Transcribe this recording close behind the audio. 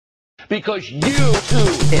Because you too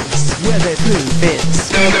It's where the proof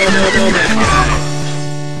is.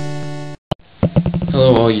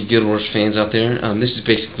 Hello all you Guild Wars fans out there. This is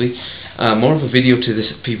basically more of a video to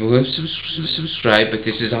the people who have subscribed, but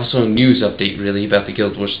this is also a news update really about the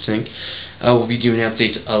Guild Wars thing. We'll be doing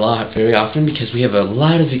updates a lot, very often, because we have a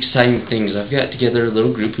lot of exciting things. I've got together a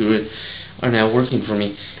little group who are now working for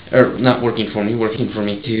me, or not working for me,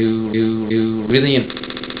 to really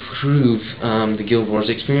improve the Guild Wars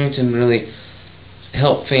experience and really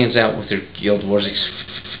help fans out with their Guild Wars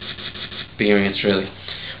experience, really.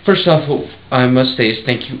 First off, what I must say is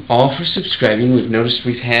thank you all for subscribing. We've noticed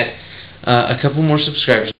we've had a couple more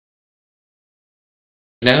subscribers.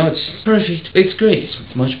 Now it's perfect. It's great.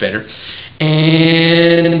 It's much better.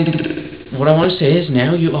 And what I want to say is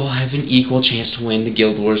now you all have an equal chance to win the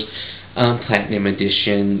Guild Wars Platinum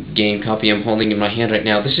Edition game copy I'm holding in my hand right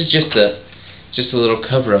now. This is just a little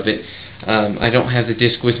cover of it. I don't have the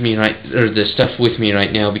disc with me the stuff with me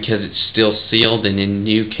right now because it's still sealed and in a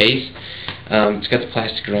new case. It's got the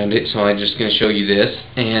plastic around it, so I'm just going to show you this.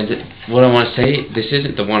 And what I want to say, this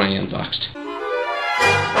isn't the one I unboxed.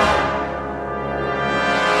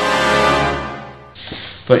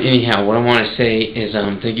 But anyhow, what I want to say is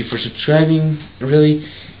thank you for subscribing. Really,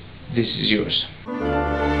 this is yours.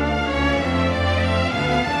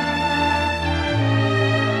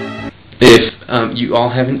 If you all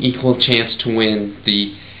have an equal chance to win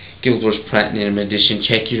the Guild Wars Platinum Edition,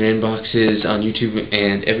 check your inboxes on YouTube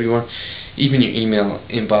and everywhere, even your email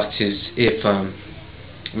inboxes, if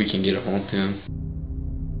we can get a hold of them.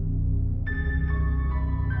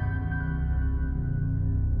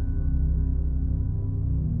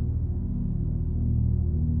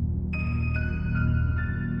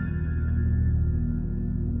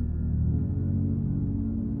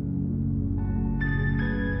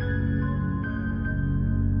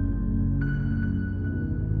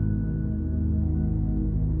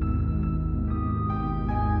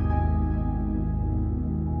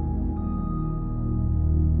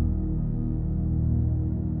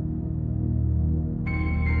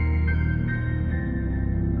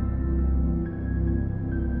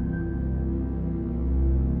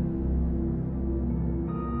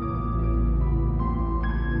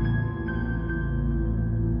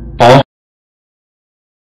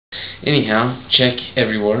 Anyhow, check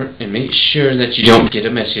everywhere and make sure that you don't get a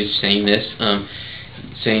message saying this,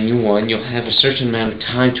 saying you won. You'll have a certain amount of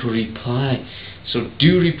time to reply, so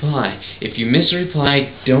do reply. If you miss a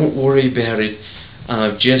reply, don't worry about it.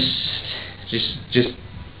 Just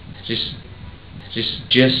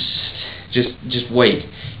wait,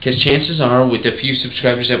 because chances are, with the few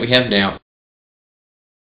subscribers that we have now,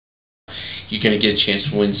 you're gonna get a chance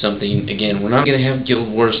to win something. Again, we're not gonna have Guild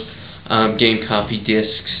Wars game copy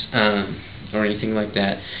discs or anything like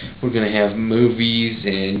that. We're going to have movies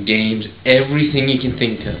and games, everything you can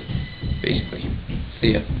think of, basically.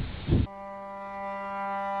 See ya.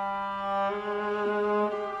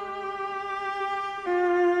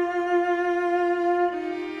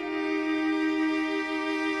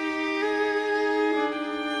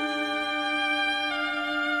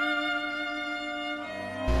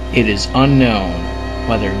 It is unknown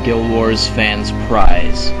whether Guild Wars Fans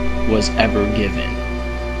Prize was ever given,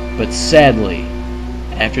 but sadly,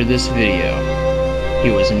 after this video,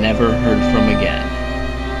 he was never heard from again.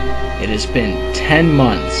 It has been 10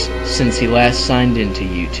 months since he last signed into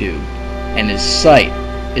YouTube, and his site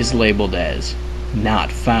is labeled as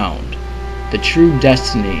not found. The true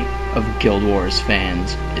destiny of Guild Wars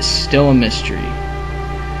fans is still a mystery,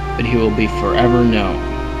 but he will be forever known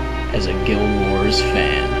as a Guild Wars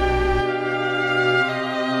fan.